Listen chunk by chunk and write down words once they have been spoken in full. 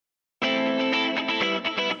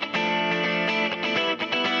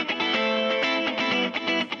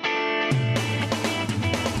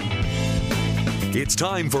It's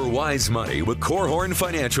time for Wise Money with Korhorn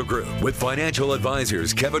Financial Group with financial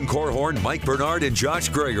advisors Kevin Korhorn, Mike Bernard, and Josh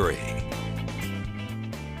Gregory.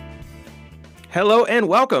 Hello and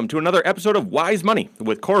welcome to another episode of Wise Money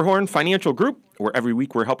with Korhorn Financial Group, where every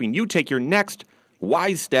week we're helping you take your next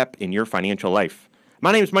wise step in your financial life.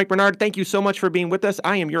 My name is Mike Bernard. Thank you so much for being with us.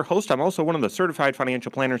 I am your host. I'm also one of the certified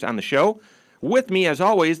financial planners on the show. With me, as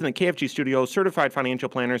always, in the KFG studios, certified financial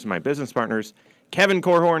planners and my business partners, Kevin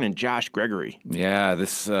Korhorn and Josh Gregory. Yeah,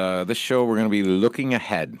 this show we're going to be looking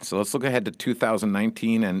ahead. So let's look ahead to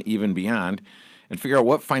 2019 and even beyond and figure out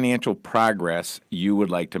what financial progress you would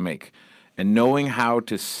like to make. And knowing how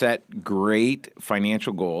to set great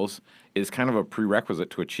financial goals is kind of a prerequisite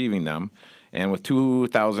to achieving them. And with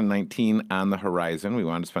 2019 on the horizon, we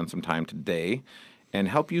want to spend some time today and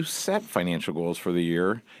help you set financial goals for the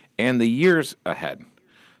year and the years ahead.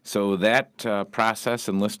 So that process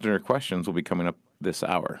and listener questions will be coming up this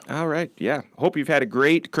hour. All right, yeah. Hope you've had a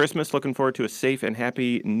great Christmas. Looking forward to a safe and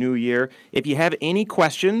happy New Year. If you have any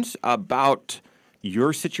questions about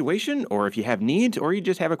your situation, or if you have needs, or you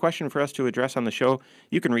just have a question for us to address on the show,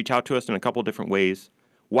 you can reach out to us in a couple different ways.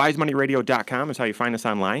 WiseMoneyRadio.com is how you find us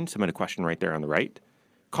online. Submit a question right there on the right.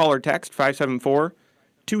 Call or text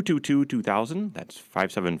 574-222-2000. That's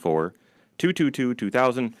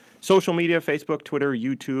 574-222-2000. Social media, Facebook, Twitter,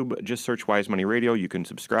 YouTube, just search Wise Money Radio. You can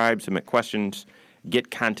subscribe, submit questions,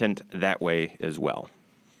 get content that way as well.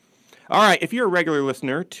 All right, if you're a regular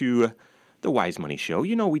listener to the Wise Money Show,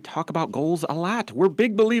 you know we talk about goals a lot. We're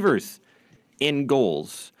big believers in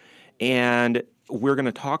goals. And we're going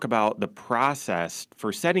to talk about the process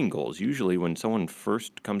for setting goals. Usually when someone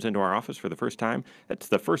first comes into our office for the first time, that's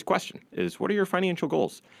the first question is, what are your financial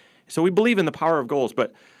goals? So we believe in the power of goals,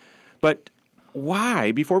 but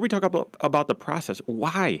why, before we talk about the process,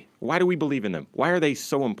 why? Why do we believe in them? Why are they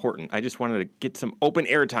so important? I just wanted to get some open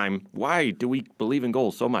air time. Why do we believe in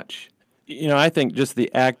goals so much? You know, I think just the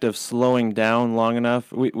act of slowing down long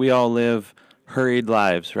enough, we all live hurried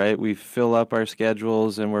lives, right? We fill up our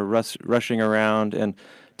schedules and we're rushing around. And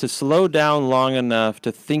to slow down long enough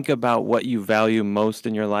to think about what you value most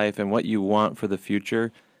in your life and what you want for the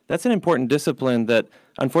future, that's an important discipline that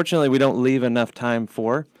unfortunately we don't leave enough time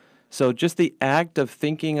for. So just the act of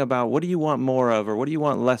thinking about what do you want more of or what do you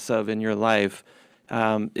want less of in your life,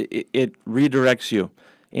 it redirects you.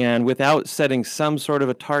 And without setting some sort of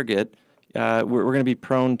a target, we're going to be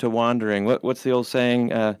prone to wandering. What's the old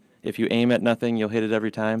saying? If you aim at nothing, you'll hit it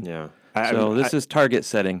every time. Yeah. So this is target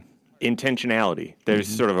setting. Intentionality. There's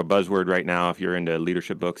sort of a buzzword right now if you're into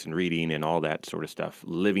leadership books and reading and all that sort of stuff.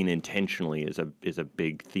 Living intentionally is a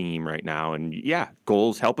big theme right now. And yeah,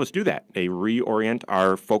 goals help us do that. They reorient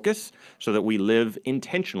our focus so that we live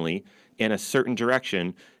intentionally in a certain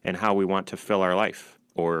direction and how we want to fill our life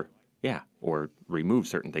or remove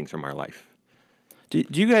certain things from our life. Do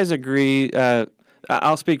you guys agree?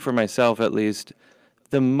 I'll speak for myself at least.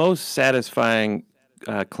 The most satisfying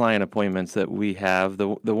client appointments that we have, the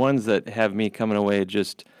ones that have me coming away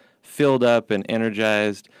just filled up and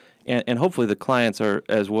energized, and hopefully the clients are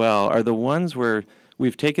as well, are the ones where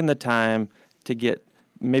we've taken the time to get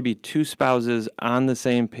maybe two spouses on the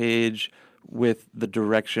same page with the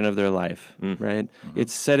direction of their life, right?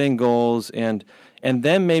 It's setting goals and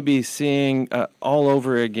then maybe seeing all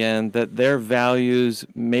over again that their values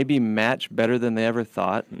maybe match better than they ever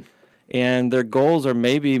thought. And their goals are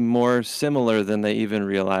maybe more similar than they even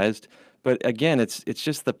realized. But again, it's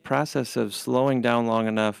just the process of slowing down long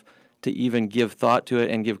enough to even give thought to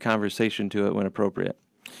it and give conversation to it when appropriate.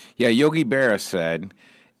 Yeah, Yogi Berra said,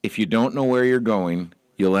 if you don't know where you're going,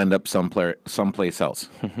 you'll end up someplace else.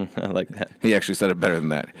 I like that. He actually said it better than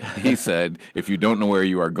that. He said, if you don't know where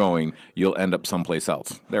you are going, you'll end up someplace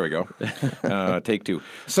else. There we go. Take two.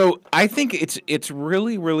 So I think it's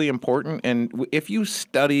really, really important. And if you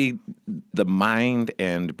study the mind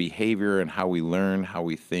and behavior and how we learn, how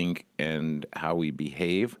we think, and how we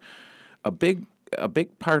behave, a big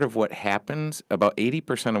part of what happens, about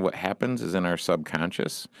 80% of what happens is in our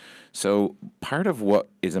subconscious. So part of what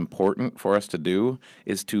is important for us to do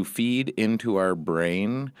is to feed into our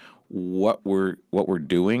brain what we're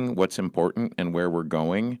doing, what's important, and where we're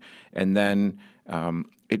going. And then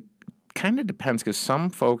it kind of depends because some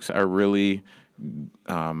folks are really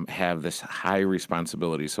have this high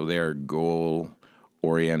responsibility. So they are goal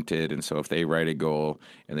oriented. And so if they write a goal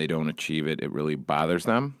and they don't achieve it, it really bothers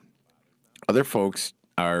them. Other folks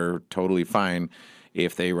are totally fine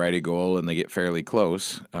if they write a goal and they get fairly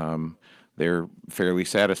close. They're fairly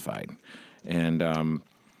satisfied. And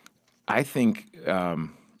I think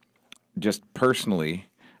just personally,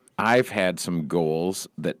 I've had some goals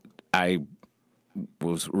that I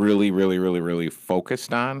was really, really, really, really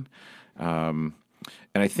focused on.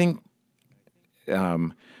 And I think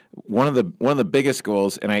one of the biggest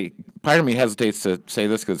goals, and part of me hesitates to say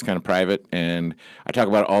this because it's kind of private, and I talk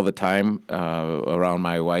about it all the time around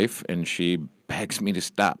my wife, and she begs me to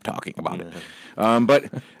stop talking about it. But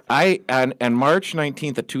on March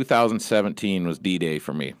 19th of 2017 was D-Day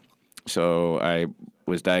for me. So I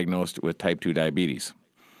was diagnosed with type 2 diabetes.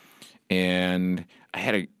 And I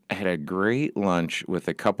had a great lunch with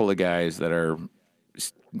a couple of guys that are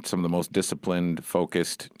some of the most disciplined,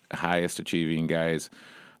 focused, highest achieving guys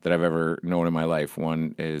that I've ever known in my life.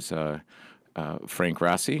 One is Frank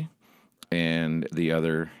Rossi, and the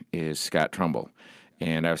other is Scott Trumbull.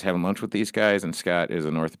 And I was having lunch with these guys, and Scott is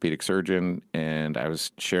an orthopedic surgeon, and I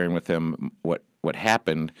was sharing with him what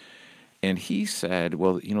happened. And he said,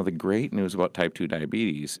 well, the great news about type 2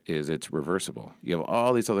 diabetes is it's reversible. You have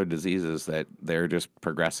all these other diseases that they're just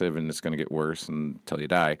progressive and it's going to get worse until you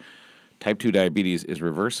die. Type 2 diabetes is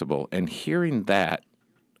reversible. And hearing that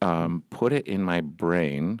put it in my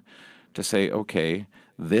brain to say, okay,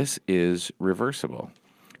 this is reversible.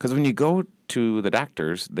 Because when you go to the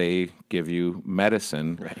doctors, they give you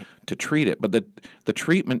medicine to treat it. But the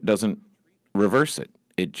treatment doesn't reverse it.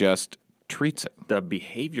 It just treats it. The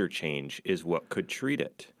behavior change is what could treat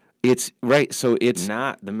it. It's right. So it's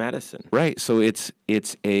not the medicine. Right. So it's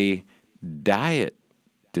a diet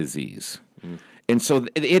disease. And so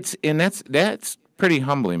that's pretty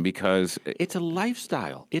humbling because it's a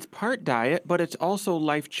lifestyle. It's part diet, but it's also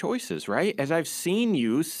life choices, right? As I've seen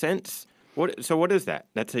you since what is that?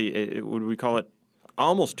 That's would we call it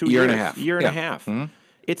almost 2 years? Year and a half. Year and a half. Mm-hmm.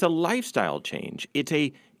 It's a lifestyle change. It's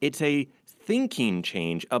a thinking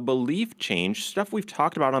change, a belief change, stuff we've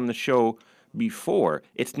talked about on the show before.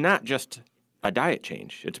 It's not just a diet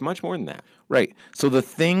change. It's much more than that. Right. So the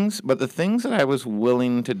things that I was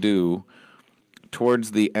willing to do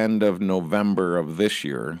towards the end of November of this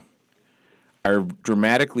year are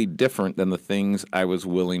dramatically different than the things I was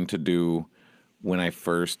willing to do when I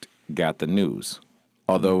first got the news.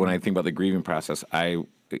 Although when I think about the grieving process,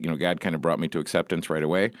 God kind of brought me to acceptance right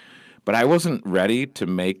away. But I wasn't ready to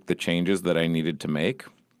make the changes that I needed to make.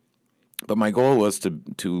 But my goal was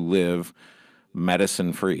to live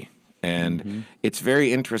medicine-free. And it's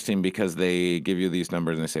very interesting because they give you these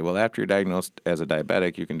numbers and they say, well, after you're diagnosed as a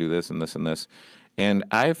diabetic, you can do this and this and this. And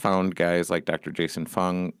I found guys like Dr. Jason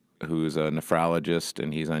Fung, who's a nephrologist,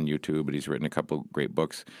 and he's on YouTube, and he's written a couple great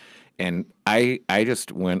books. And I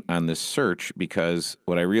just went on this search because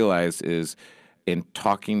what I realized is in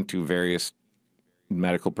talking to various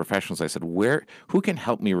medical professionals, I said, who can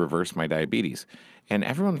help me reverse my diabetes? And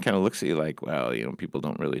everyone kind of looks at you like, well, people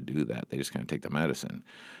don't really do that. They just kind of take the medicine.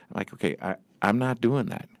 I'm like, okay, I'm not doing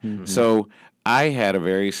that. Mm-hmm. So I had a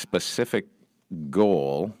very specific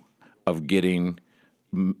goal of getting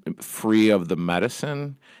free of the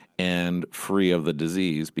medicine and free of the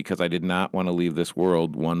disease because I did not want to leave this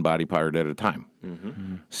world one body part at a time. Mm-hmm.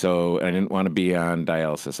 Mm-hmm. So I didn't want to be on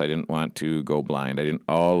dialysis. I didn't want to go blind.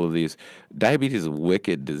 All of these. Diabetes is a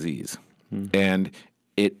wicked disease. Mm-hmm. And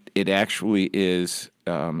it actually is,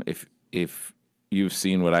 if you've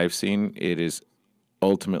seen what I've seen, it is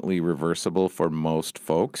ultimately reversible for most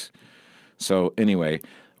folks. So anyway.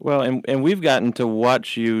 Well, and we've gotten to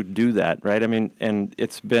watch you do that, right? I mean, and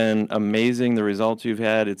it's been amazing the results you've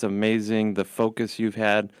had. It's amazing the focus you've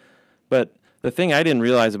had. But the thing I didn't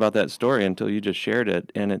realize about that story until you just shared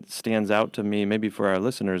it, and it stands out to me, maybe for our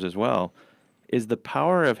listeners as well, is the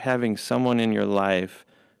power of having someone in your life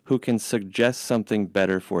who can suggest something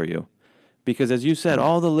better for you. Because as you said,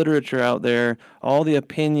 all the literature out there, all the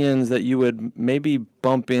opinions that you would maybe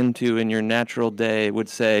bump into in your natural day would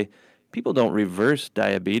say, people don't reverse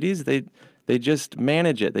diabetes. They just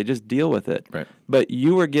manage it. They just deal with it. Right. But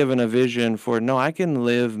you were given a vision for, no, I can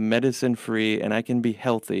live medicine-free and I can be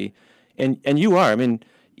healthy. And you are. I mean,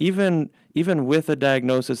 even with a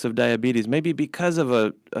diagnosis of diabetes, maybe because of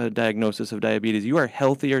a diagnosis of diabetes, you are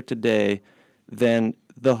healthier today than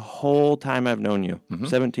the whole time I've known you,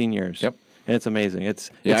 17 years. Yep. And it's amazing.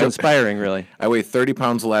 It's inspiring, really. I weigh 30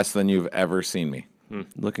 pounds less than you've ever seen me.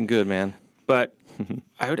 Looking good, man. But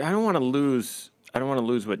I don't want to lose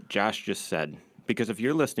what Josh just said, because if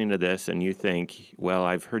you're listening to this and you think, well,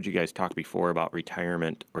 I've heard you guys talk before about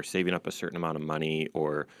retirement or saving up a certain amount of money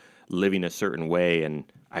or living a certain way, and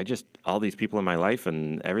all these people in my life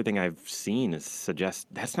and everything I've seen suggests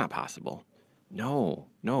that's not possible. No,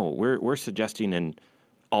 we're suggesting an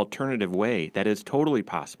alternative way that is totally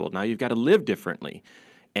possible. Now you've got to live differently,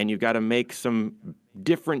 and you've got to make some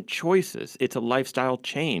different choices. It's a lifestyle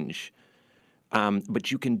change. But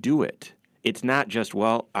you can do it. It's not just,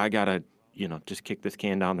 well, I got to, just kick this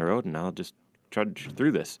can down the road and I'll just trudge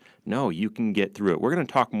through this. No, you can get through it. We're going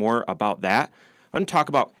to talk more about that. I'm going to talk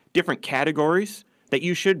about different categories that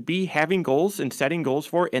you should be having goals and setting goals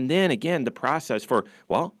for. And then again, the process for,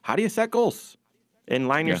 well, how do you set goals and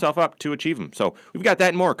line yourself up to achieve them? So we've got that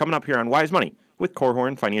and more coming up here on Wise Money with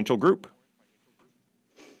Korhorn Financial Group.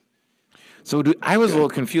 So I was a little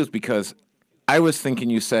confused because I was thinking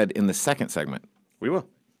you said in the second segment. We will.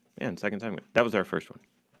 Yeah, in second segment. That was our first one.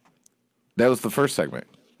 That was the first segment.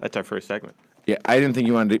 That's our first segment. Yeah, I didn't think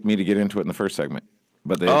you wanted me to get into it in the first segment.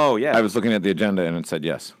 But Oh, yeah. I was looking at the agenda and it said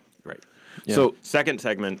yes. Right. So Second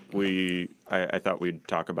segment, I thought we'd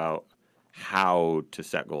talk about how to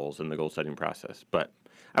set goals in the goal setting process. But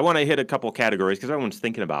I want to hit a couple categories because everyone's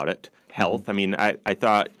thinking about it. Health. I mean, I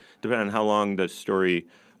thought, depending on how long the story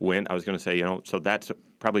went, I was going to say, so that's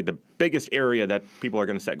probably the biggest area that people are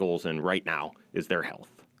going to set goals in right now is their health.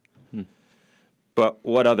 But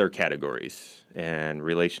what other categories? And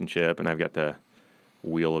relationship, and I've got the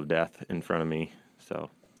wheel of death in front of me. So,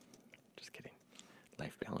 just kidding.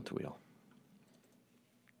 Life balance wheel.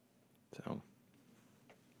 So,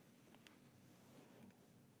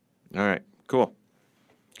 all right, cool.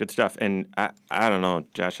 Good stuff. And I don't know,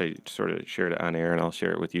 Josh, I sort of shared it on air, and I'll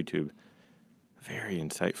share it with YouTube. Very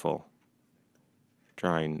insightful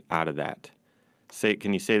drawing out of that.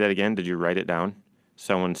 Can you say that again? Did you write it down?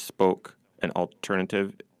 Someone spoke an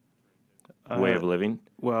alternative way of living?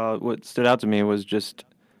 Well, what stood out to me was just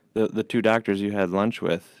the two doctors you had lunch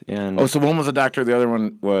with. And so one was a doctor, the other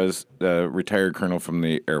one was a retired colonel from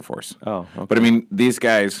the Air Force. Oh, okay. But I mean, these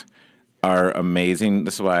guys are amazing.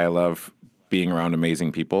 This is why I love being around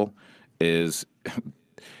amazing people, is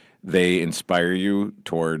they inspire you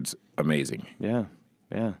towards amazing. Yeah,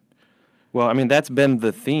 yeah. Well, I mean, that's been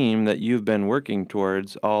the theme that you've been working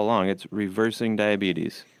towards all along. It's reversing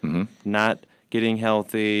diabetes, not getting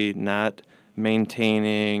healthy, not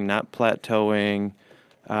maintaining, not plateauing,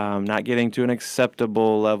 not getting to an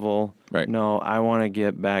acceptable level. Right. No, I want to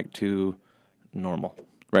get back to normal.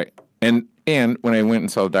 Right. And when I went and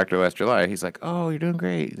saw the doctor last July, he's like, "Oh, you're doing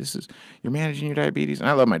great. You're managing your diabetes." And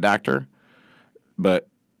I love my doctor, but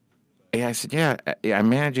I said, "Yeah, I'm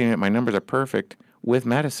managing it. My numbers are perfect with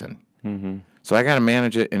medicine. So I got to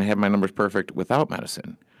manage it and have my numbers perfect without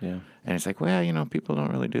medicine." Yeah. And it's like, well, people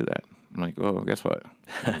don't really do that. I'm like, well, guess what?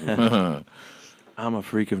 I'm a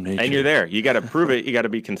freak of nature. And you're there. You got to prove it. You got to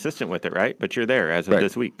be consistent with it, right? But you're there as of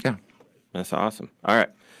this week. Yeah. That's awesome. All right.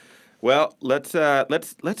 Well, let's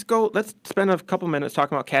go. Let's spend a couple minutes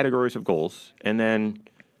talking about categories of goals, and then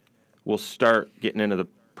we'll start getting into the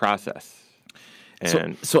process.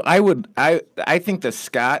 And So I think the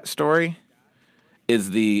Scott story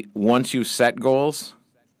is the once you set goals,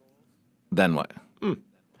 then what?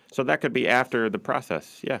 so that could be after the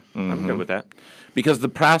process. Yeah, I'm good with that. Because the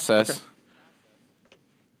process,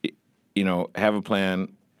 have a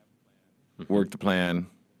plan, work the plan,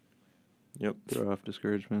 Yep. Throw off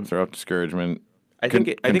discouragement. throw out discouragement. I think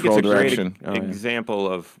it's control a direction. great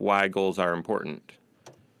example of why goals are important.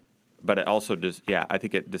 But it also I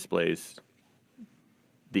think it displays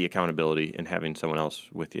the accountability and having someone else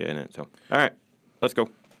with you in it. So, all right, let's go.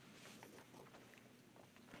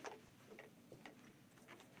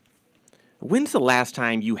 When's the last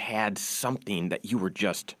time you had something that you were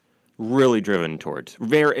just really driven towards?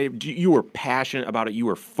 You were passionate about it. You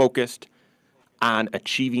were focused on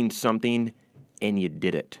achieving something, and you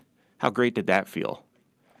did it. How great did that feel?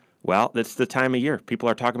 Well, that's the time of year. People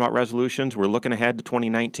are talking about resolutions. We're looking ahead to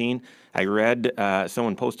 2019. I read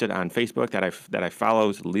someone posted on Facebook that I follow,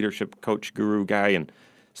 is a leadership coach guru guy, and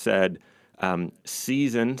said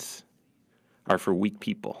seasons are for weak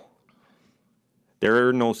people. There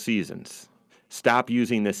are no seasons. Stop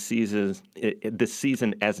using this season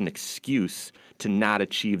as an excuse to not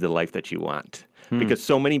achieve the life that you want. Because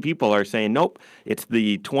so many people are saying, nope, it's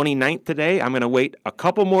the 29th today. I'm going to wait a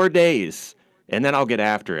couple more days, and then I'll get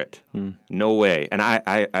after it. No way. And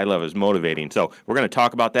I love it. It's motivating. So we're going to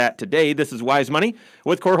talk about that today. This is Wise Money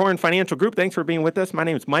with Korhorn Financial Group. Thanks for being with us. My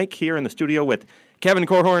name is Mike, here in the studio with Kevin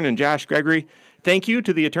Korhorn and Josh Gregory. Thank you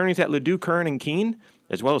to the attorneys at Ledoux, Curran, and Keene,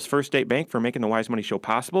 as well as First State Bank, for making the Wise Money Show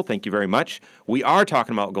possible. Thank you very much. We are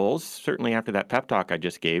talking about goals, certainly after that pep talk I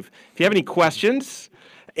just gave. If you have any questions,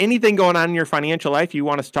 anything going on in your financial life you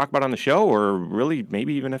want us to talk about on the show, or really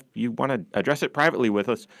maybe even if you want to address it privately with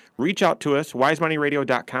us, reach out to us.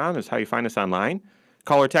 wisemoneyradio.com is how you find us online.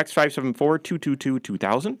 Call or text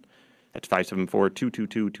 574-222-2000. That's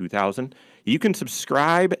 574-222-2000. You can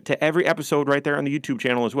subscribe to every episode right there on the YouTube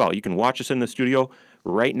channel as well. You can watch us in the studio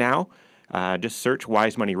right now. Just search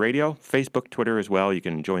Wise Money Radio, Facebook, Twitter as well. You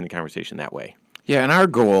can join the conversation that way. Yeah, and our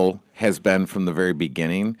goal has been from the very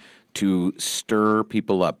beginning to stir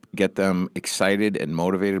people up, get them excited and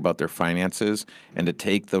motivated about their finances, and to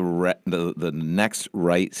take the next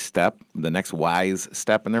right step, the next wise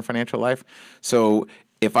step in their financial life. So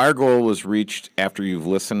if our goal was reached after you've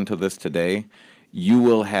listened to this today, you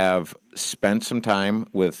will have spent some time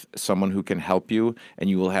with someone who can help you, and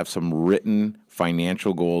you will have some written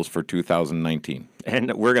financial goals for 2019.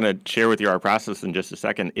 And we're going to share with you our process in just a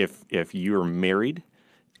second. If you're married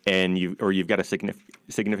and you've got a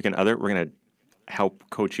significant other, we're going to help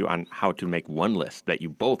coach you on how to make one list that you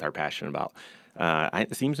both are passionate about.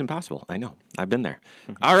 It seems impossible. I know. I've been there.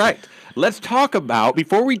 All right. Let's talk about,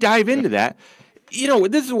 before we dive into that,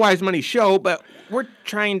 this is a Wise Money show, but we're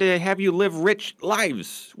trying to have you live rich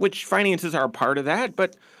lives, which finances are a part of that.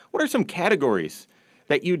 But what are some categories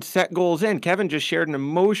that you'd set goals in? Kevin just shared an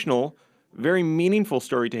emotional, very meaningful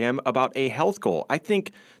story to him about a health goal. I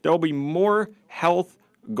think there will be more health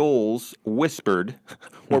goals whispered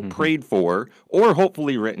or prayed for or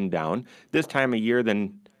hopefully written down this time of year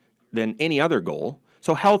than any other goal.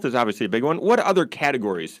 So health is obviously a big one. What other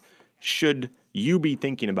categories should you be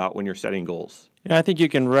thinking about when you're setting goals? Yeah, I think you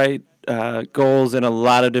can write goals in a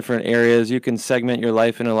lot of different areas. You can segment your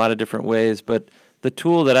life in a lot of different ways, but the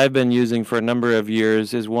tool that I've been using for a number of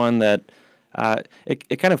years is one that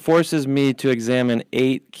it kind of forces me to examine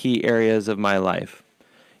 8 key areas of my life.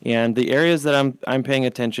 And the areas that I'm paying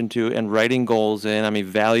attention to and writing goals in, I'm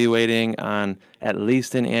evaluating on at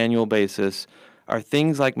least an annual basis, are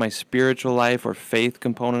things like my spiritual life or faith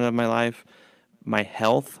component of my life, my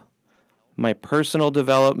health, my personal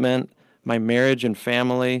development, my marriage and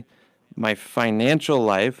family, my financial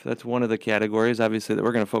life, that's one of the categories, obviously, that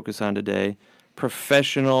we're going to focus on today,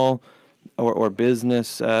 professional or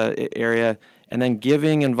business area, and then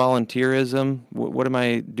giving and volunteerism. What am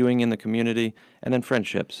I doing in the community? And then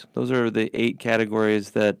friendships. Those are the 8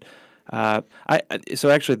 categories that so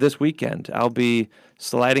actually this weekend, I'll be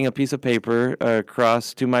sliding a piece of paper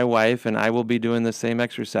across to my wife, and I will be doing the same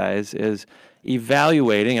exercise, is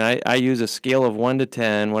evaluating. I use a scale of 1 to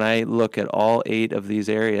 10 when I look at all 8 of these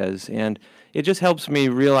areas. And it just helps me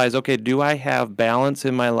realize, okay, do I have balance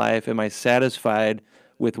in my life? Am I satisfied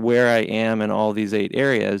with where I am in all these 8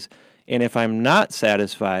 areas? And if I'm not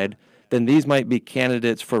satisfied, then these might be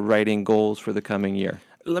candidates for writing goals for the coming year.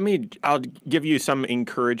 I'll give you some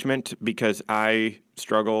encouragement because I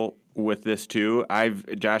struggle with this too.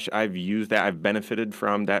 Josh, I've used that. I've benefited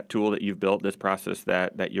from that tool that you've built, this process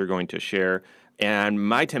that you're going to share. And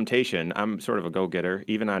my temptation, I'm sort of a go-getter,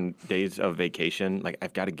 even on days of vacation, like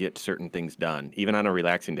I've got to get certain things done. Even on a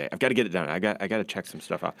relaxing day, I've got to get it done. I got to check some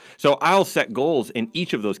stuff off. So I'll set goals in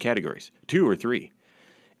each of those categories, 2 or 3.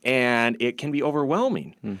 And it can be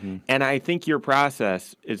overwhelming. Mm-hmm. And I think your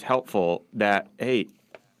process is helpful that, hey,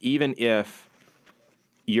 even if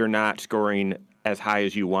you're not scoring as high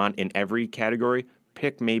as you want in every category,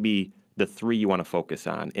 pick maybe the 3 you want to focus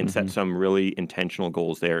on and set some really intentional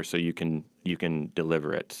goals there so you can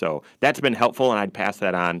deliver it. So that's been helpful, and I'd pass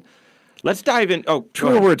that on. Let's dive in. Oh,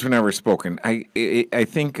 truer words were never spoken. I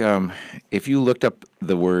think if you looked up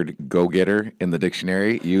the word "go-getter" in the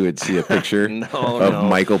dictionary, you would see a picture of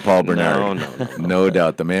Michael Paul Bernard. No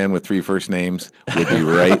doubt, the man with 3 first names would be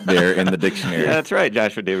right there in the dictionary. Yeah, that's right,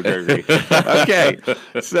 Joshua David Gregory. Okay,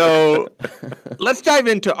 so let's dive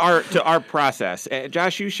into our process.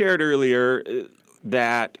 Josh, you shared earlier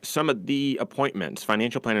that some of the appointments,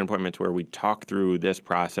 financial planning appointments where we talk through this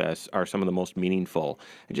process, are some of the most meaningful.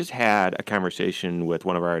 I just had a conversation with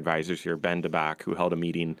one of our advisors here, Ben DeBach, who held a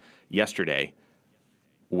meeting yesterday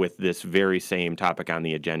with this very same topic on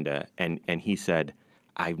the agenda. And he said,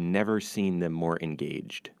 I've never seen them more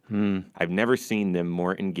engaged. I've never seen them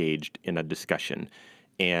more engaged in a discussion.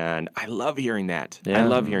 And I love hearing that. Yeah. I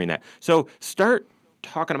love hearing that. So start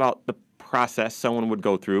talking about the process someone would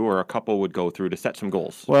go through or a couple would go through to set some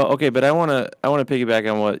goals. Well, okay, but I want to piggyback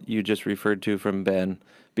on what you just referred to from Ben,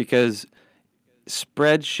 because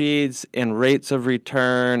spreadsheets and rates of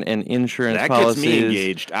return and insurance policies. That gets me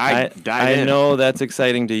engaged. I know that's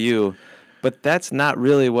exciting to you, but that's not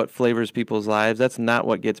really what flavors people's lives. That's not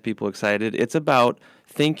what gets people excited. It's about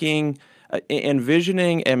thinking,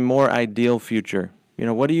 envisioning a more ideal future.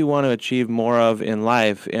 What do you want to achieve more of in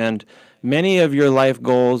life? And many of your life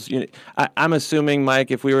goals, I'm assuming,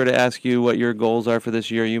 Mike, if we were to ask you what your goals are for this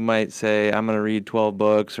year, you might say, I'm going to read 12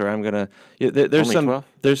 books, or I'm going to, there's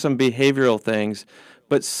some behavioral things,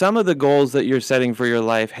 but some of the goals that you're setting for your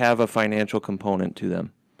life have a financial component to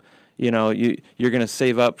them. You're going to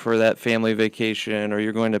save up for that family vacation, or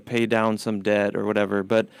you're going to pay down some debt or whatever.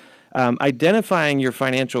 But Identifying your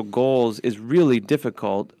financial goals is really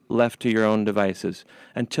difficult left to your own devices.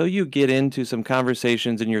 Until you get into some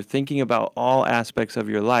conversations and you're thinking about all aspects of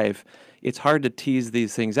your life, it's hard to tease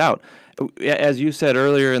these things out. As you said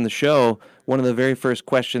earlier in the show, one of the very first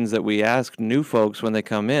questions that we ask new folks when they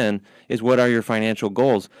come in is, what are your financial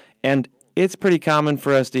goals? And it's pretty common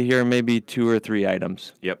for us to hear maybe 2 or 3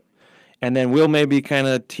 items. Yep. And then we'll maybe kind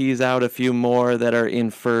of tease out a few more that are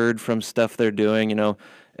inferred from stuff they're doing.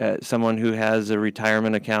 Someone who has a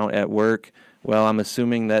retirement account at work, well, I'm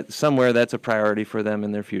assuming that somewhere that's a priority for them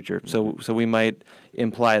in their future. So we might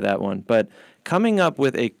imply that one. But coming up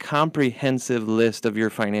with a comprehensive list of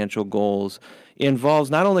your financial goals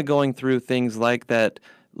involves not only going through things like that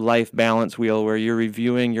life balance wheel where you're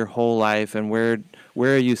reviewing your whole life and where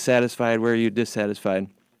are you satisfied, where are you dissatisfied.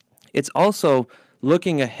 It's also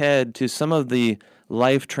looking ahead to some of the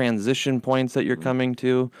life transition points that you're coming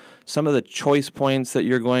to, some of the choice points that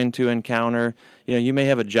you're going to encounter. You may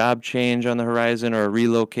have a job change on the horizon or a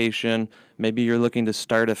relocation. Maybe you're looking to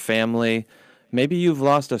start a family. Maybe you've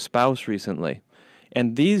lost a spouse recently.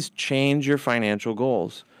 And these change your financial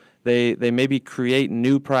goals. They maybe create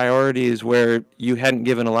new priorities where you hadn't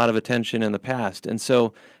given a lot of attention in the past. And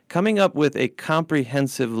so coming up with a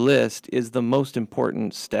comprehensive list is the most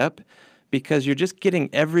important step, because you're just getting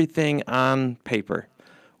everything on paper.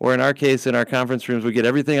 Or in our case, in our conference rooms, we get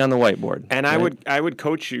everything on the whiteboard. And right? I would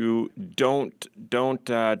coach you, don't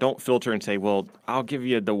filter and say, well, I'll give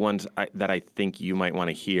you the ones that I think you might want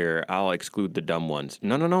to hear. I'll exclude the dumb ones.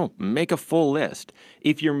 No. Make a full list.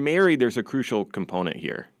 If you're married, there's a crucial component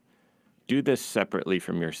here. Do this separately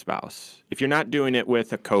from your spouse. If you're not doing it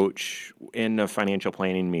with a coach in a financial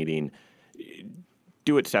planning meeting,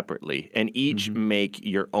 do it separately and each make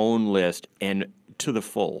your own list and to the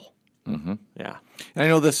full. Mm-hmm. Yeah. And I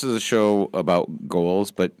know this is a show about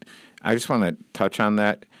goals, but I just want to touch on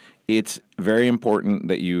that. It's very important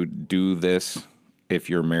that you do this if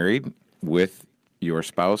you're married with your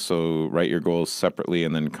spouse. So write your goals separately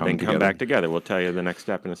and then come back together. We'll tell you the next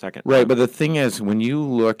step in a second. Right. But the thing is, when you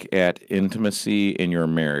look at intimacy in your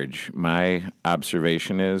marriage, my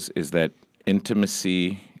observation is that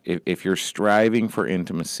intimacy, if you're striving for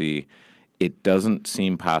intimacy, it doesn't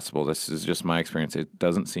seem possible. This is just my experience. It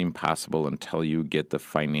doesn't seem possible until you get the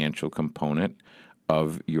financial component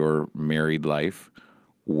of your married life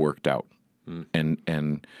worked out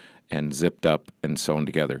and zipped up and sewn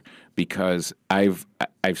together. Because I've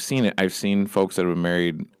seen it. I've seen folks that have been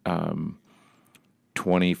married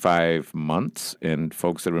 25 months, and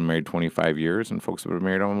folks that have been married 25 years, and folks that have been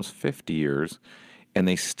married almost 50 years, and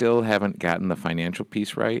they still haven't gotten the financial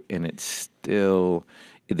piece right, and it's still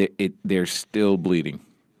they're still bleeding.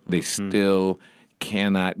 They still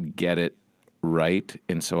cannot get it right,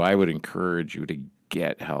 and so I would encourage you to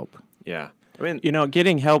get help. Yeah. I mean,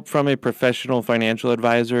 getting help from a professional financial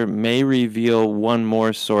advisor may reveal one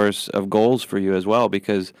more source of goals for you as well,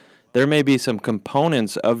 because there may be some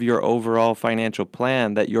components of your overall financial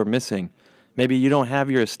plan that you're missing. Maybe you don't have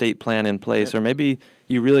your estate plan in place, or maybe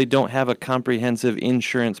you really don't have a comprehensive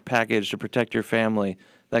insurance package to protect your family,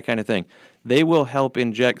 that kind of thing. They will help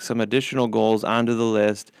inject some additional goals onto the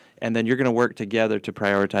list, and then you're going to work together to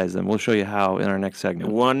prioritize them. We'll show you how in our next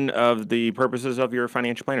segment. One of the purposes of your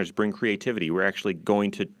financial planner is bring creativity. We're actually going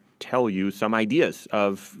to tell you some ideas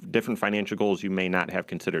of different financial goals you may not have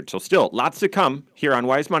considered. So still, lots to come here on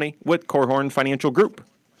Wise Money with Korhorn Financial Group.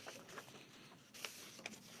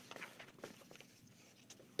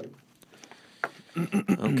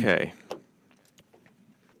 Okay.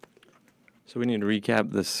 So we need to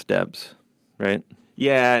recap the steps, right?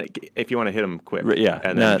 Yeah, if you want to hit them quick. Yeah.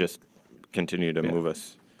 And then just continue to move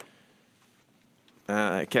us.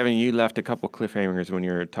 Kevin, you left a couple cliffhangers when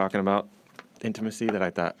you were talking about intimacy that I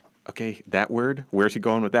thought, okay, that word, where's he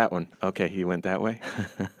going with that one? Okay, he went that way.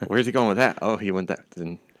 Where's he going with that? Oh, he went that.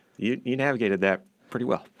 And you navigated that pretty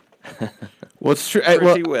well. Well, it's true.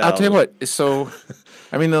 Well. I'll tell you what. So,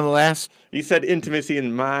 I mean, in the last... You said intimacy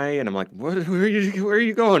and and I'm like, what? Where are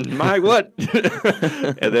you going? My what?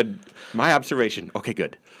 And then my observation. Okay,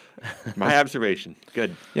 good. My observation.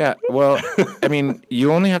 Good. Yeah, well, I mean,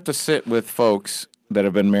 you only have to sit with folks that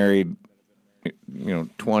have been married,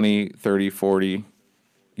 20, 30, 40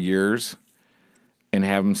 years and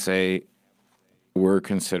have them say, we're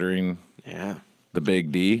considering the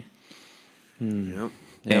big D. Yep.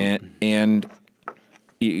 And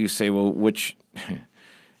you say, well, which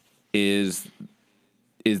is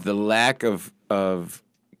the lack of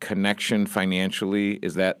connection financially,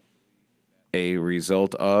 is that a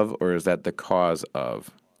result of, or is that the cause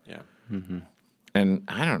of? Yeah. And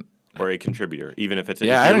I don't, or a contributor, even if it's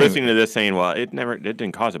Yeah, if I you're don't listening to this saying, well, it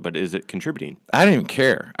didn't cause it, but is it contributing? I don't even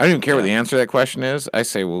care. I don't even care what the answer to that question is. I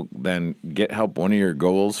say, well, then get help. One of your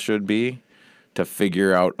goals should be to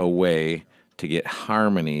figure out a way to get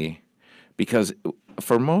harmony, because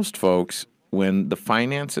for most folks, when the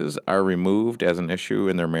finances are removed as an issue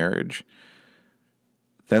in their marriage,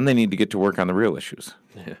 then they need to get to work on the real issues.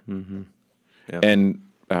 Yeah. Mm-hmm. And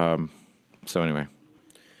so anyway.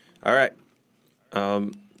 All right.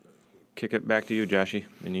 Kick it back to you, Joshy,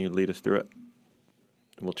 and you lead us through it.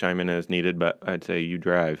 We'll chime in as needed, but I'd say you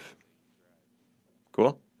drive.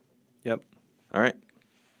 Cool? Yep. All right.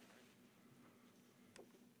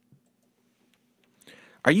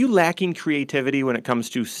 Are you lacking creativity when it comes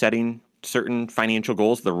to setting certain financial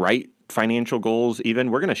goals, the right financial goals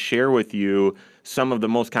even? We're going to share with you some of the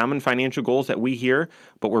most common financial goals that we hear,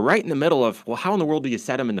 but we're right in the middle of, well, how in the world do you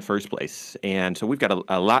set them in the first place? And so we've got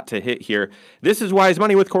a lot to hit here. This is Wise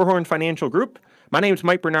Money with Korhorn Financial Group. My name is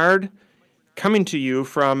Mike Bernard, coming to you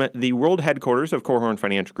from the world headquarters of Korhorn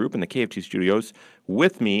Financial Group in the KFT studios.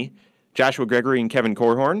 With me, Joshua Gregory and Kevin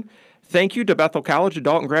Korhorn. Thank you to Bethel College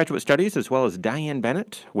Adult and Graduate Studies, as well as Diane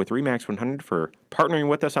Bennett with REMAX 100 for partnering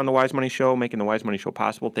with us on the Wise Money Show, making the Wise Money Show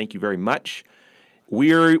possible. Thank you very much.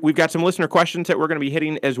 We've got some listener questions that we're going to be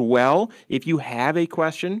hitting as well. If you have a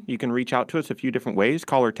question, you can reach out to us a few different ways.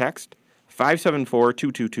 Call or text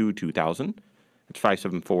 574-222-2000. It's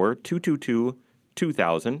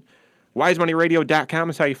 574-222-2000. WiseMoneyRadio.com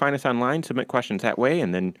is how you find us online. Submit questions that way.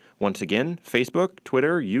 And then, once again, Facebook,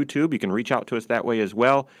 Twitter, YouTube. You can reach out to us that way as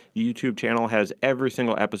well. The YouTube channel has every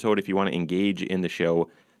single episode if you want to engage in the show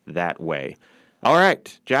that way. All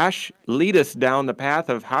right, Josh, lead us down the path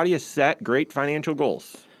of how do you set great financial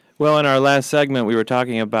goals? Well, in our last segment, we were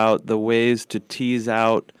talking about the ways to tease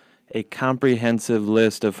out a comprehensive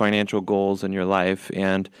list of financial goals in your life.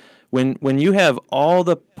 And when you have all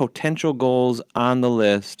the potential goals on the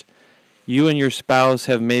list, you and your spouse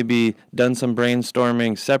have maybe done some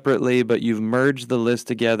brainstorming separately, but you've merged the list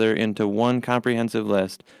together into one comprehensive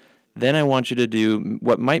list. Then I want you to do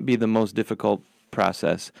what might be the most difficult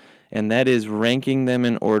process, and that is ranking them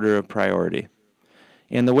in order of priority.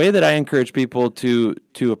 And the way that I encourage people to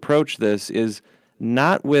approach this is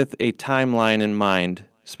not with a timeline in mind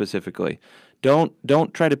specifically. Don't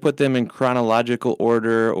try to put them in chronological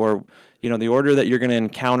order or the order that you're going to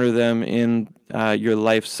encounter them in your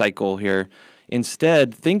life cycle here.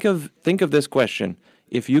 Instead, think of this question.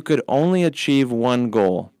 If you could only achieve one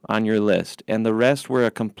goal on your list and the rest were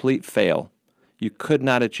a complete fail, you could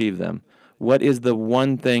not achieve them, what is the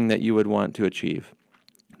one thing that you would want to achieve?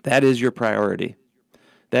 That is your priority.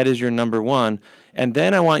 That is your number one. And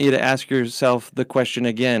then I want you to ask yourself the question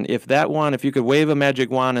again. If you could wave a magic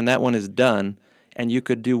wand and that one is done and you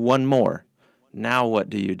could do one more, now what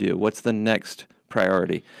do you do? What's the next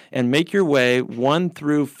priority? And make your way 1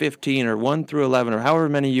 through 15 or 1 through 11 or however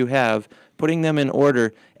many you have, putting them in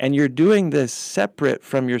order. And you're doing this separate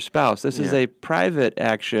from your spouse. This is a private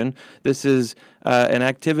action. This is an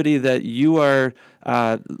activity that you are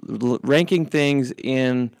ranking things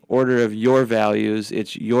in order of your values.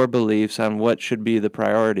 It's your beliefs on what should be the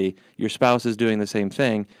priority. Your spouse is doing the same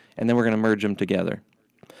thing, and then we're going to merge them together.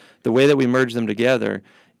 The way that we merge them together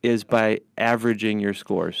is by averaging your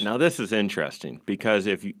scores. Now, this is interesting because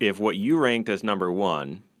if what you ranked as number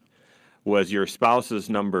one was your spouse's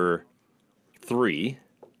number 3,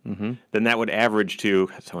 then that would average to,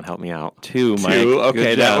 someone help me out. 2, Mike. 2,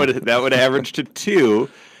 okay, Good that would average to 2.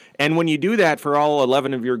 And when you do that for all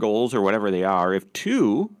 11 of your goals or whatever they are, if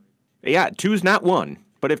 2 is not 1,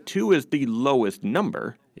 but if 2 is the lowest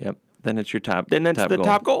number, Yep. Then it's your top. then that's the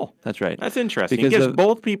top goal. That's right. That's interesting. Because It gives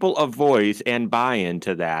both people a voice and buy-in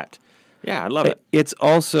to that. Yeah, I love it. It's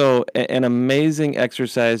also an amazing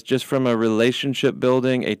exercise just from a relationship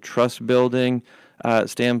building, a trust building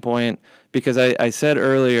standpoint. Because I said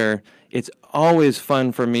earlier, it's always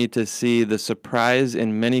fun for me to see the surprise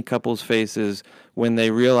in many couples' faces when they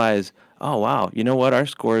realize, oh, wow, you know what? Our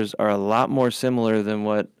scores are a lot more similar than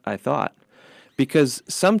what I thought. Because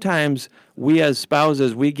sometimes we as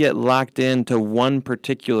spouses, we get locked into one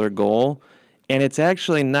particular goal, and it's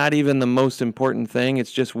actually not even the most important thing.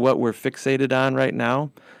 It's just what we're fixated on right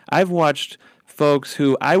now. I've watched folks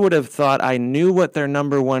who I would have thought I knew what their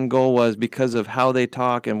number one goal was because of how they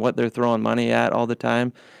talk and what they're throwing money at all the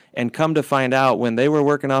time, and come to find out when they were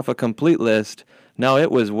working off a complete list, no,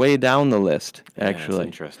 it was way down the list, actually. That's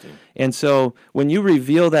interesting. And so when you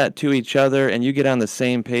reveal that to each other and you get on the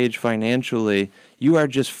same page financially, you are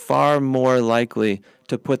just far more likely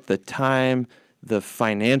to put the time, the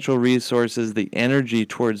financial resources, the energy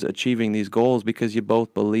towards achieving these goals because you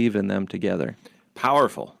both believe in them together.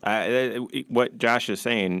 Powerful. What Josh is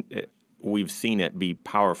saying, we've seen it be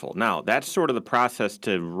powerful. Now, that's sort of the process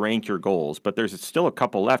to rank your goals, but there's still a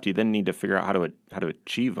couple left. You then need to figure out how to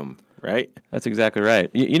achieve them, right? That's exactly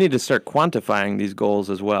right. You need to start quantifying these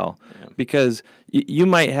goals as well, because you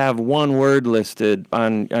might have one word listed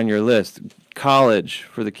on your list, college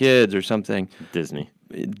for the kids or something. Disney,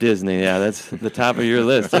 yeah, that's the top of your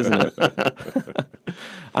list, isn't it?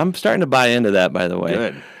 I'm starting to buy into that, by the way.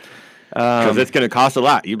 Good. Because it's going to cost a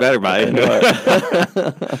lot. You better buy into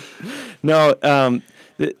it. No,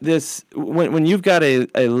 when you've got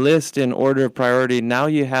a list in order of priority, now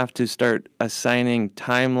you have to start assigning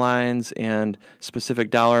timelines and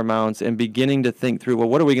specific dollar amounts and beginning to think through, well,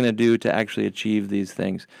 what are we going to do to actually achieve these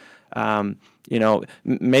things?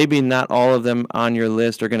 Maybe not all of them on your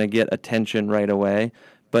list are going to get attention right away,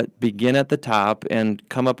 but begin at the top and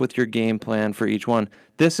come up with your game plan for each one.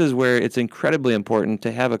 This is where it's incredibly important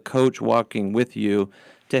to have a coach walking with you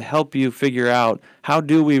to help you figure out, how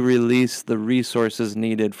do we release the resources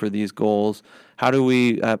needed for these goals? How do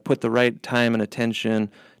we put the right time and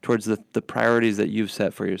attention towards the priorities that you've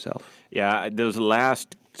set for yourself? Yeah, those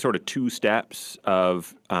last sort of 2 steps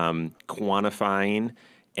of quantifying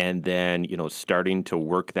and then, starting to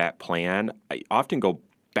work that plan, I often go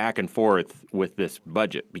back and forth with this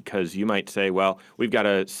budget, because you might say, well, we've got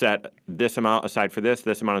to set this amount aside for this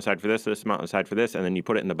amount aside for this amount aside for this, and then you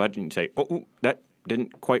put it in the budget and you say, oh, that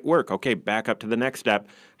didn't quite work. Okay, back up to the next step.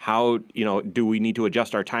 How, do we need to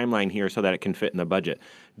adjust our timeline here so that it can fit in the budget?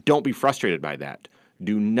 Don't be frustrated by that.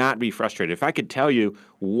 Do not be frustrated. If I could tell you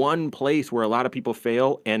one place where a lot of people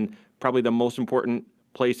fail, and probably the most important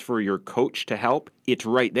place for your coach to help, it's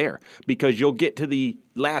right there, because you'll get to the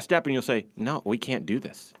last step and you'll say, no, we can't do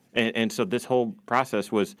this. And so this whole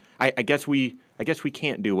process was, I guess we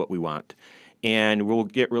can't do what we want, and we'll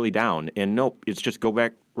get really down. And nope, it's just go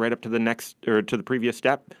back right up to the next, or to the previous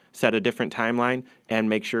step, set a different timeline, and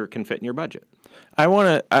make sure it can fit in your budget. I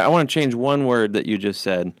want to change one word that you just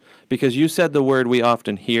said, because you said the word we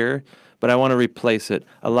often hear, but I want to replace it.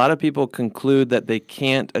 A lot of people conclude that they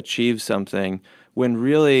can't achieve something when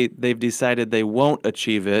really they've decided they won't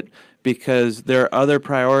achieve it because there are other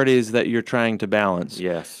priorities that you're trying to balance.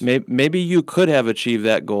 Yes. Maybe you could have achieved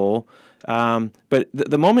that goal, but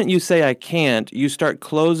the moment you say I can't, you start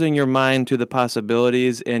closing your mind to the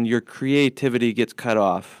possibilities and your creativity gets cut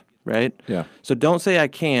off, right? Yeah. So don't say I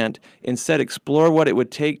can't. Instead, explore what it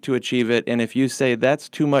would take to achieve it. And if you say that's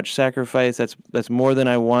too much sacrifice, that's more than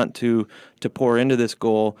I want to pour into this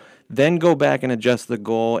goal, then go back and adjust the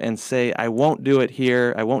goal and say, I won't do it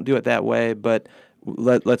here, I won't do it that way, but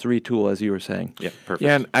let's retool, as you were saying. Yeah, perfect.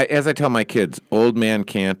 Yeah, and as I tell my kids, old man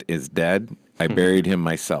can't is dead. I buried him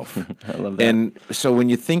myself. I love that. And so when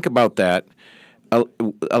you think about that,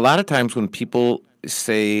 a lot of times when people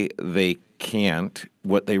say they can't,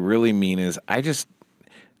 what they really mean is, I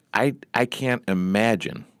can't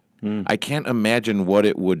imagine. I can't imagine what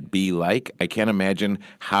it would be like. I can't imagine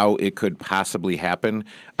how it could possibly happen.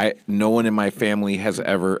 No one in my family has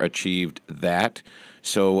ever achieved that.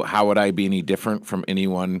 So how would I be any different from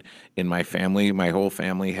anyone in my family? My whole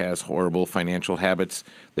family has horrible financial habits.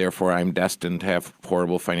 Therefore, I'm destined to have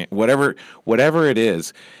horrible whatever it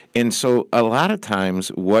is. And so a lot of times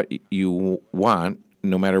what you want,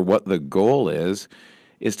 no matter what the goal is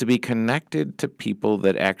to be connected to people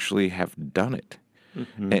that actually have done it.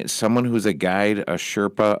 Mm-hmm. Someone who's a guide, a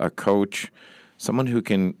Sherpa, a coach, someone who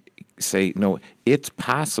can say, no, it's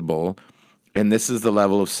possible, and this is the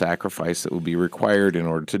level of sacrifice that will be required in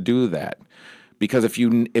order to do that. Because if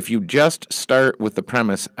you just start with the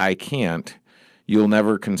premise, I can't, you'll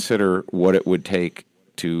never consider what it would take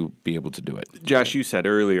to be able to do it. Josh, you said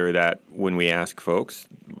earlier that when we ask folks,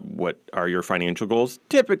 what are your financial goals?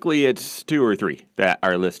 Typically, it's 2 or 3 that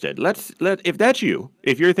are listed. If that's you,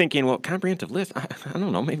 if you're thinking, well, comprehensive list, I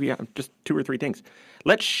don't know, maybe just 2 or 3 things.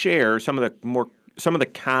 Let's share some of the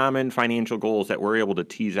common financial goals that we're able to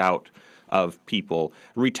tease out of people.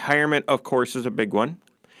 Retirement, of course, is a big one,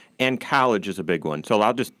 and college is a big one. So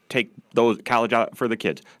I'll just take those, college out for the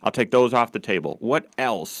kids. I'll take those off the table. What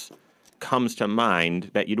else comes to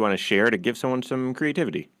mind that you'd want to share to give someone some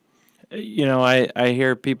creativity? I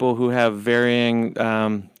hear people who have varying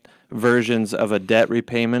versions of a debt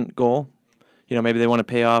repayment goal. Maybe they want to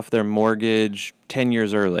pay off their mortgage 10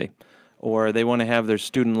 years early, or they want to have their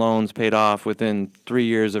student loans paid off within 3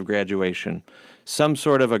 years of graduation. Some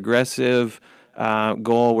sort of aggressive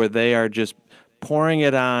goal where they are just pouring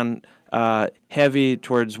it on heavy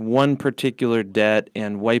towards one particular debt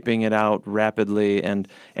and wiping it out rapidly and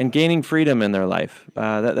gaining freedom in their life.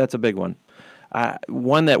 That's a big one.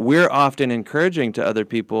 One that we're often encouraging to other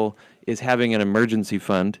people is having an emergency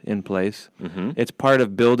fund in place. It's part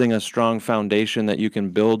of building a strong foundation that you can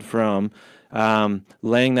build from,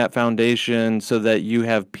 laying that foundation so that you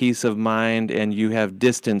have peace of mind and you have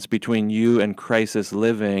distance between you and crisis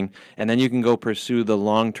living, and then you can go pursue the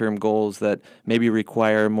long-term goals that maybe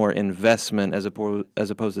require more investment as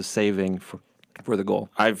opposed to saving for the goal.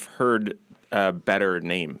 I've heard a better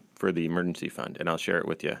name for the emergency fund, and I'll share it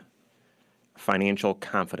with you. Financial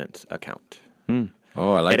confidence account.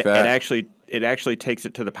 Oh, I like that. It actually takes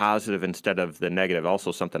it to the positive instead of the negative.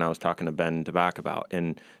 Also, something I was talking to Ben DeBach about.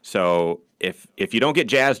 And so, if you don't get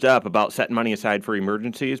jazzed up about setting money aside for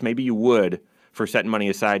emergencies, maybe you would for setting money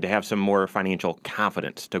aside to have some more financial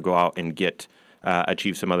confidence to go out and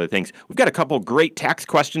achieve some other things. We've got a couple great tax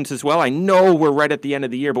questions as well. I know we're right at the end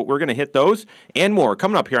of the year, but we're going to hit those and more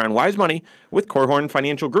coming up here on Wise Money with Korhorn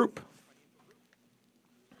Financial Group.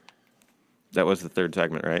 That was the third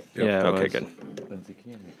segment, right? Yeah. Okay, good.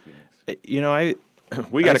 You know,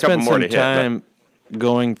 We got a couple more to hit. Time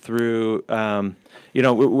going through.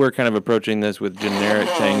 We're kind of approaching this with generic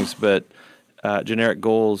things, but generic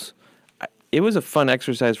goals. It was a fun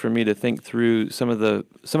exercise for me to think through some of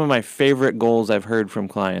my favorite goals I've heard from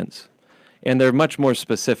clients, and they're much more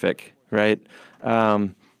specific, right?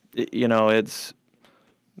 It's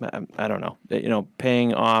I don't know,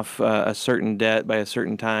 paying off a certain debt by a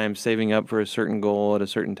certain time, saving up for a certain goal at a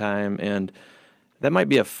certain time, and that might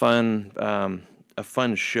be a fun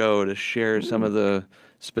show to share some of the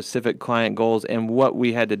specific client goals and what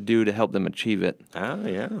we had to do to help them achieve it. Oh,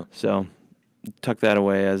 yeah. So tuck that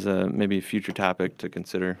away as maybe a future topic to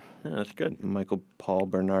consider. Yeah, that's good. Michael Paul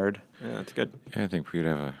Bernard. Yeah, that's good. Yeah, I think we'd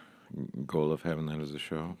have a goal of having that as a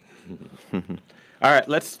show. All right,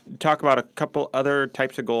 let's talk about a couple other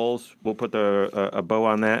types of goals. We'll put a bow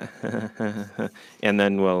on that, and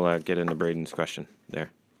then we'll get into Braden's question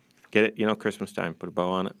there. Get it? Christmas time. Put a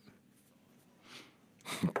bow on it.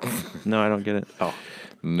 No, I don't get it. Oh,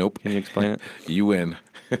 Nope. Can you explain it? You win.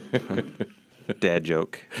 dad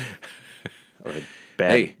joke. Or a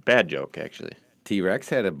bad joke, actually. T-Rex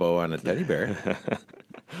had a bow on a teddy bear.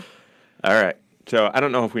 All right. So I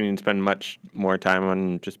don't know if we need to spend much more time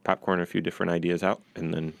on just popcorn a few different ideas out,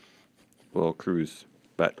 and then we'll cruise.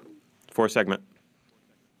 But 4-segment.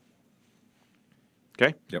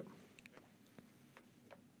 Okay? Yep.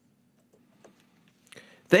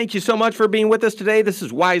 Thank you so much for being with us today. This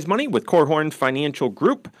is Wise Money with Korhorn Financial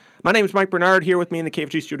Group. My name is Mike Bernard. Here with me in the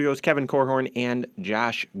KFG studios, Kevin Korhorn and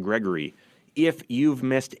Josh Gregory. If you've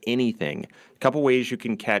missed anything, a couple ways you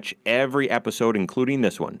can catch every episode, including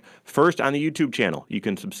this one. First, on the YouTube channel. You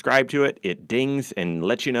can subscribe to it. It dings and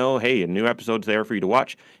lets you know, hey, a new episode's there for you to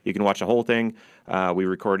watch. You can watch the whole thing. We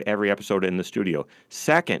record every episode in the studio.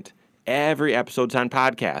 Second, every episode's on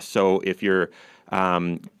podcast. So if you're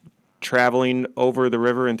traveling over the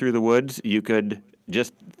river and through the woods, you could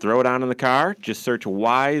just throw it on in the car. Just search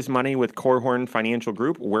Wise Money with Korhorn Financial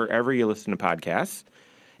Group wherever you listen to podcasts.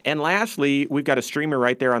 And lastly, we've got a streamer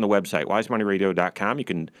right there on the website, wisemoneyradio.com. You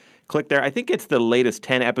can click there. I think it's the latest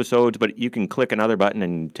 10 episodes, but you can click another button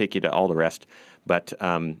and take you to all the rest. But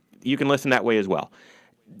you can listen that way as well.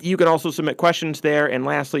 You can also submit questions there. And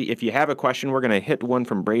lastly, if you have a question, we're going to hit one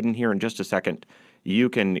from Braden here in just a second. You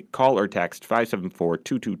can call or text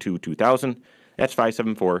 574-222-2000. That's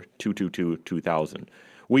 574-222-2000.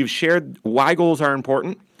 We've shared why goals are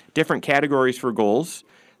important, different categories for goals,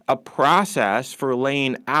 a process for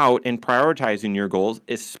laying out and prioritizing your goals,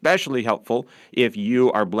 especially helpful if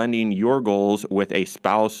you are blending your goals with a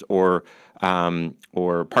spouse or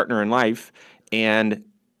partner in life. And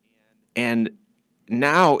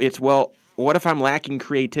now it's, well, what if I'm lacking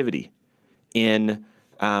creativity in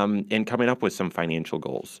coming up with some financial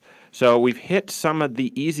goals? So we've hit some of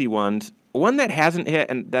the easy ones. One that hasn't hit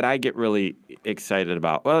and that I get really excited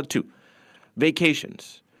about, well, 2,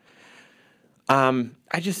 vacations.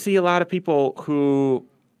 I just see a lot of people who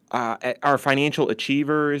are financial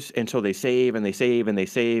achievers, and so they save and they save and they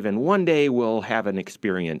save, and one day we'll have an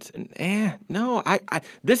experience. And no,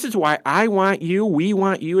 this is why we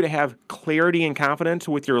want you to have clarity and confidence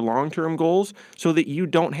with your long-term goals so that you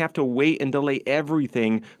don't have to wait and delay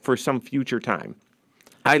everything for some future time.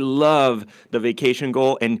 I love the vacation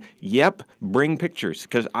goal, and yep, bring pictures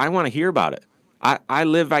because I want to hear about it. I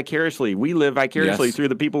live vicariously. We live vicariously through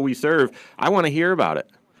the people we serve. I want to hear about it.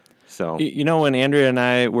 So when Andrea and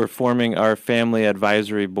I were forming our family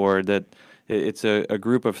advisory board, that it's a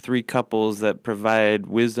group of 3 couples that provide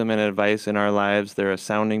wisdom and advice in our lives. They're a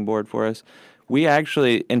sounding board for us. We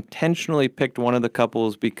actually intentionally picked one of the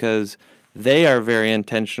couples because they are very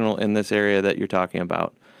intentional in this area that you're talking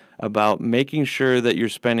about making sure that you're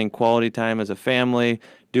spending quality time as a family,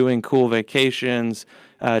 doing cool vacations,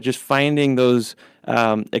 just finding those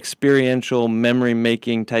experiential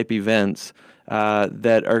memory-making type events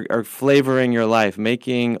that are flavoring your life,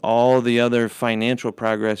 making all the other financial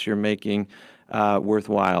progress you're making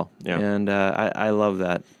worthwhile. Yeah. And I love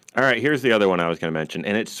that. All right, here's the other one I was going to mention,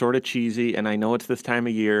 and it's sort of cheesy, and I know it's this time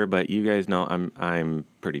of year, but you guys know I'm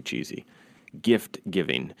pretty cheesy. Gift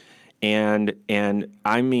giving, and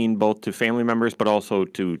I mean both to family members, but also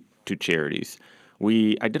to charities.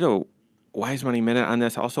 I did a Wise Money Minute on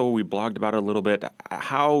this. Also, we blogged about it a little bit.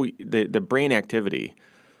 How the brain activity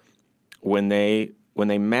when they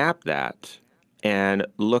map that and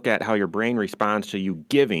look at how your brain responds to you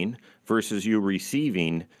giving versus you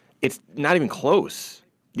receiving, it's not even close.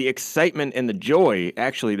 The excitement and the joy,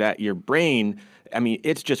 actually, that your brain, I mean,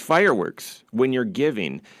 it's just fireworks when you're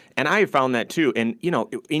giving. And I have found that too. And,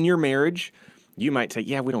 in your marriage, you might say,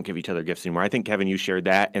 yeah, we don't give each other gifts anymore. I think, Kevin, you shared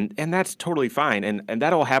that. And that's totally fine. And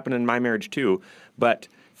that'll happen in my marriage too. But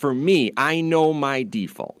for me, I know my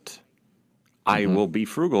default. I will be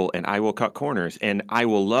frugal and I will cut corners. And I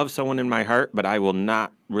will love someone in my heart, but I will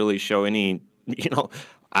not really show any,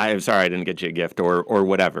 I'm sorry I didn't get you a gift or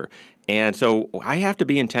whatever. And so I have to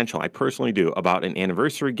be intentional. I personally do about an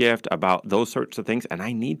anniversary gift, about those sorts of things. And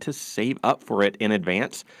I need to save up for it in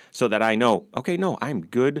advance so that I know, okay, no, I'm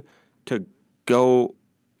good to go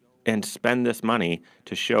and spend this money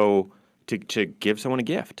to give someone a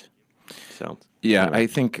gift. So Yeah, anyway. I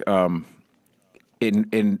think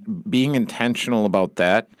in being intentional about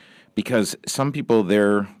that, because some people,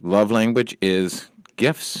 their love language is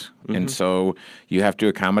gifts. And so you have to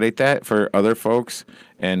accommodate that for other folks.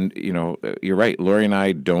 And, you're right. Lori and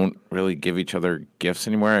I don't really give each other gifts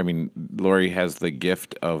anymore. I mean, Lori has the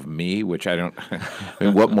gift of me, which I don't, I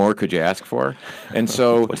mean, what more could you ask for? And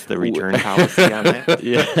so What's the return policy on that?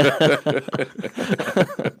 Yeah.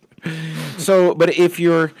 So, but if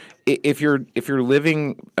you're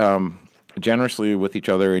living generously with each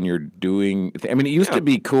other and you're doing, I mean, it used to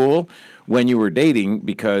be cool when you were dating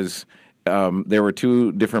because there were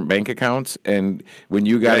two different bank accounts, and when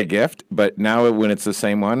you got a gift, but now when it's the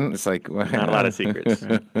same one, it's like Not a lot of secrets.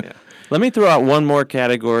 Yeah. Let me throw out one more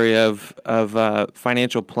category of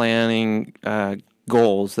financial planning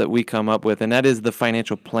goals that we come up with, and that is the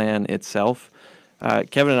financial plan itself.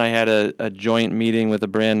 Kevin and I had a joint meeting with a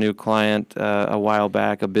brand new client a while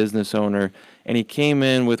back, a business owner, and he came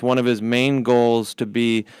in with one of his main goals to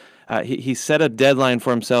be, he set a deadline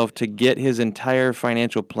for himself to get his entire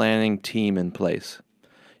financial planning team in place.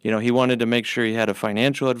 He wanted to make sure he had a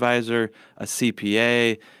financial advisor, a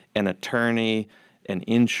CPA, an attorney, an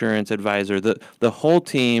insurance advisor, the whole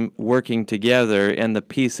team working together, and the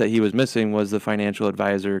piece that he was missing was the financial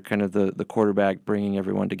advisor, kind of the quarterback bringing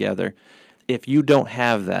everyone together. If you don't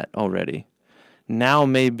have that already, now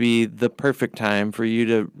may be the perfect time for you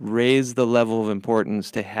to raise the level of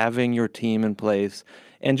importance to having your team in place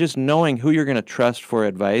and just knowing who you're going to trust for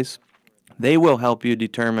advice. They will help you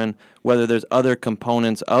determine whether there's other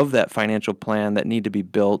components of that financial plan that need to be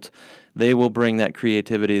built. They will bring that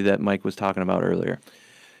creativity that Mike was talking about earlier.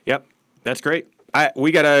 Yep, that's great.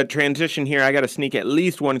 We got to transition here. I got to sneak at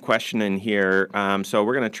least one question in here. So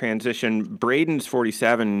we're going to transition. Braden's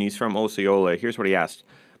 47, and he's from Osceola. Here's what he asked.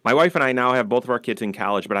 My wife and I now have both of our kids in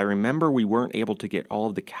college, but I remember we weren't able to get all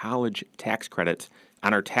of the college tax credits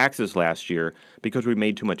on our taxes last year because we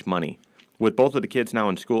made too much money. With both of the kids now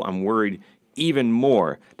in school, I'm worried even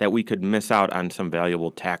more that we could miss out on some valuable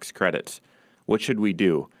tax credits. What should we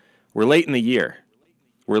do? We're late in the year.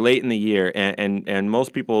 And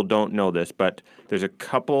most people don't know this, but there's a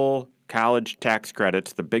couple college tax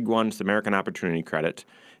credits, the big ones, the American Opportunity Credit.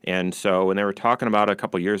 And so when they were talking about it a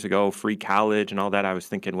couple years ago, free college and all that, I was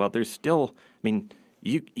thinking, well, there's still, I mean,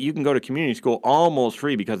 you can go to community school almost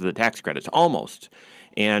free because of the tax credits, almost.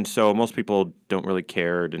 And so most people don't really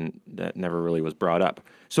care, and that never really was brought up.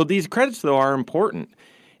 So these credits, though, are important.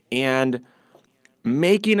 And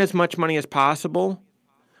making as much money as possible,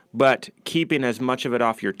 but keeping as much of it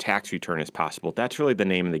off your tax return as possible. That's really the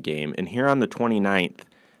name of the game. And here on the 29th,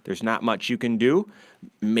 there's not much you can do.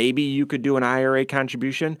 Maybe you could do an IRA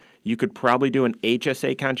contribution. You could probably do an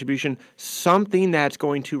HSA contribution, something that's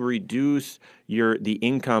going to reduce the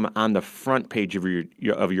income on the front page of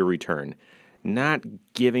your return. Not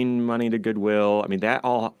giving money to Goodwill. I mean, that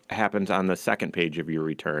all happens on the second page of your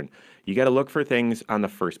return. You got to look for things on the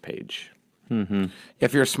first page. Mm-hmm.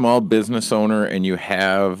 If you're a small business owner and you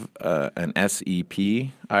have an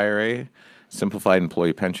SEP IRA, Simplified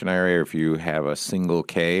Employee Pension IRA, or if you have a single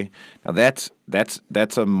K, now that's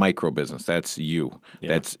a micro business. That's you. Yeah.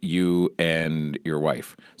 That's you and your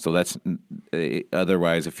wife. So that's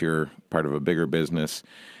otherwise, if you're part of a bigger business,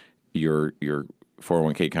 your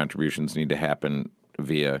 401k contributions need to happen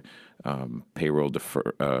via payroll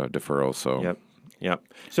deferral. So. Yep.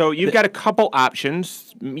 So you've got a couple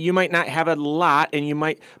options. You might not have a lot, and you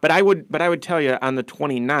might, but I would tell you on the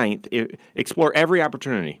 29th, explore every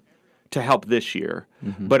opportunity to help this year,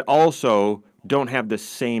 but also don't have the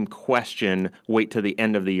same question. Wait to the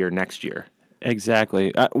end of the year next year.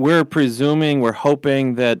 Exactly. We're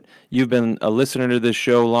hoping that you've been a listener to this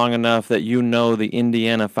show long enough that you know the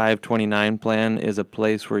Indiana 529 plan is a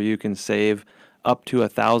place where you can save up to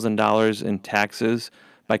 $1,000 in taxes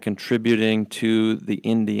by contributing to the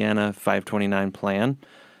Indiana 529 plan.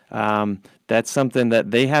 That's something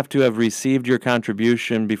that they have to have received your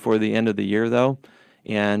contribution before the end of the year, though,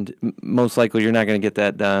 and most likely you're not going to get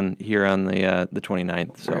that done here on the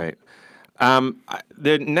 29th. So. Right.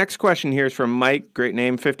 The next question here is from Mike, great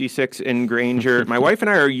name, 56 in Granger. My wife and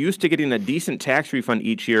I are used to getting a decent tax refund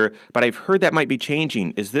each year, but I've heard that might be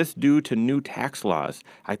changing. Is this due to new tax laws?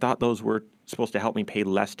 I thought those were supposed to help me pay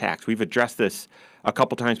less tax. We've addressed this a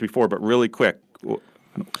couple times before, but really quick.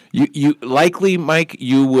 You likely, Mike,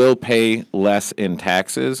 you will pay less in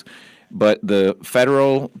taxes, but the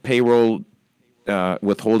federal payroll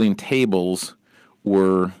withholding tables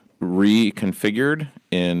were reconfigured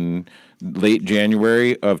in late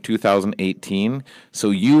January of 2018.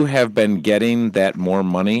 So you have been getting that more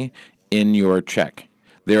money in your check.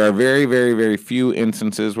 There are very, very, very few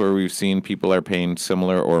instances where we've seen people are paying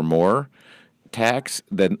similar or more tax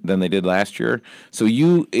than they did last year. So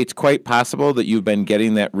it's quite possible that you've been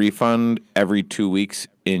getting that refund every 2 weeks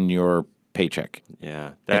in your paycheck.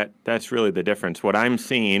 Yeah, that's really the difference. What I'm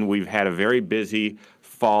seeing, we've had a very busy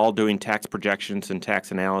fall doing tax projections and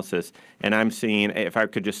tax analysis, and I'm seeing, if I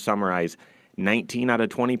could just summarize, 19 out of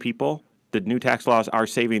 20 people, the new tax laws are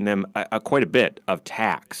saving them quite a bit of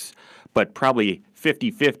tax, but probably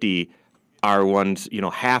 50-50 are ones,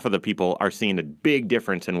 half of the people are seeing a big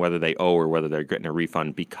difference in whether they owe or whether they're getting a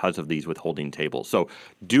refund because of these withholding tables. So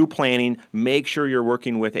do planning. Make sure you're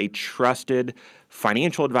working with a trusted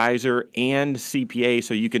financial advisor and CPA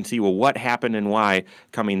so you can see, what happened and why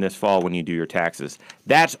coming this fall when you do your taxes.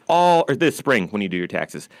 That's all, or this spring when you do your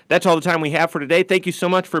taxes. That's all the time we have for today. Thank you so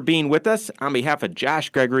much for being with us. On behalf of Josh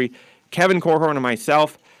Gregory, Kevin Korhorn, and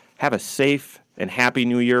myself, have a safe and happy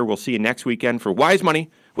New Year. We'll see you next weekend for Wise Money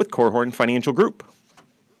with Korhorn Financial Group.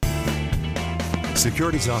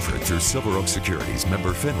 Securities offered through Silver Oak Securities,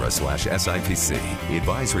 member FINRA/SIPC.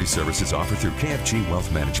 Advisory services offered through KFG Wealth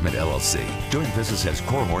Management, LLC. Doing business as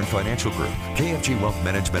Korhorn Financial Group. KFG Wealth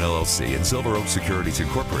Management, LLC and Silver Oak Securities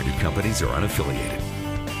Incorporated companies are unaffiliated.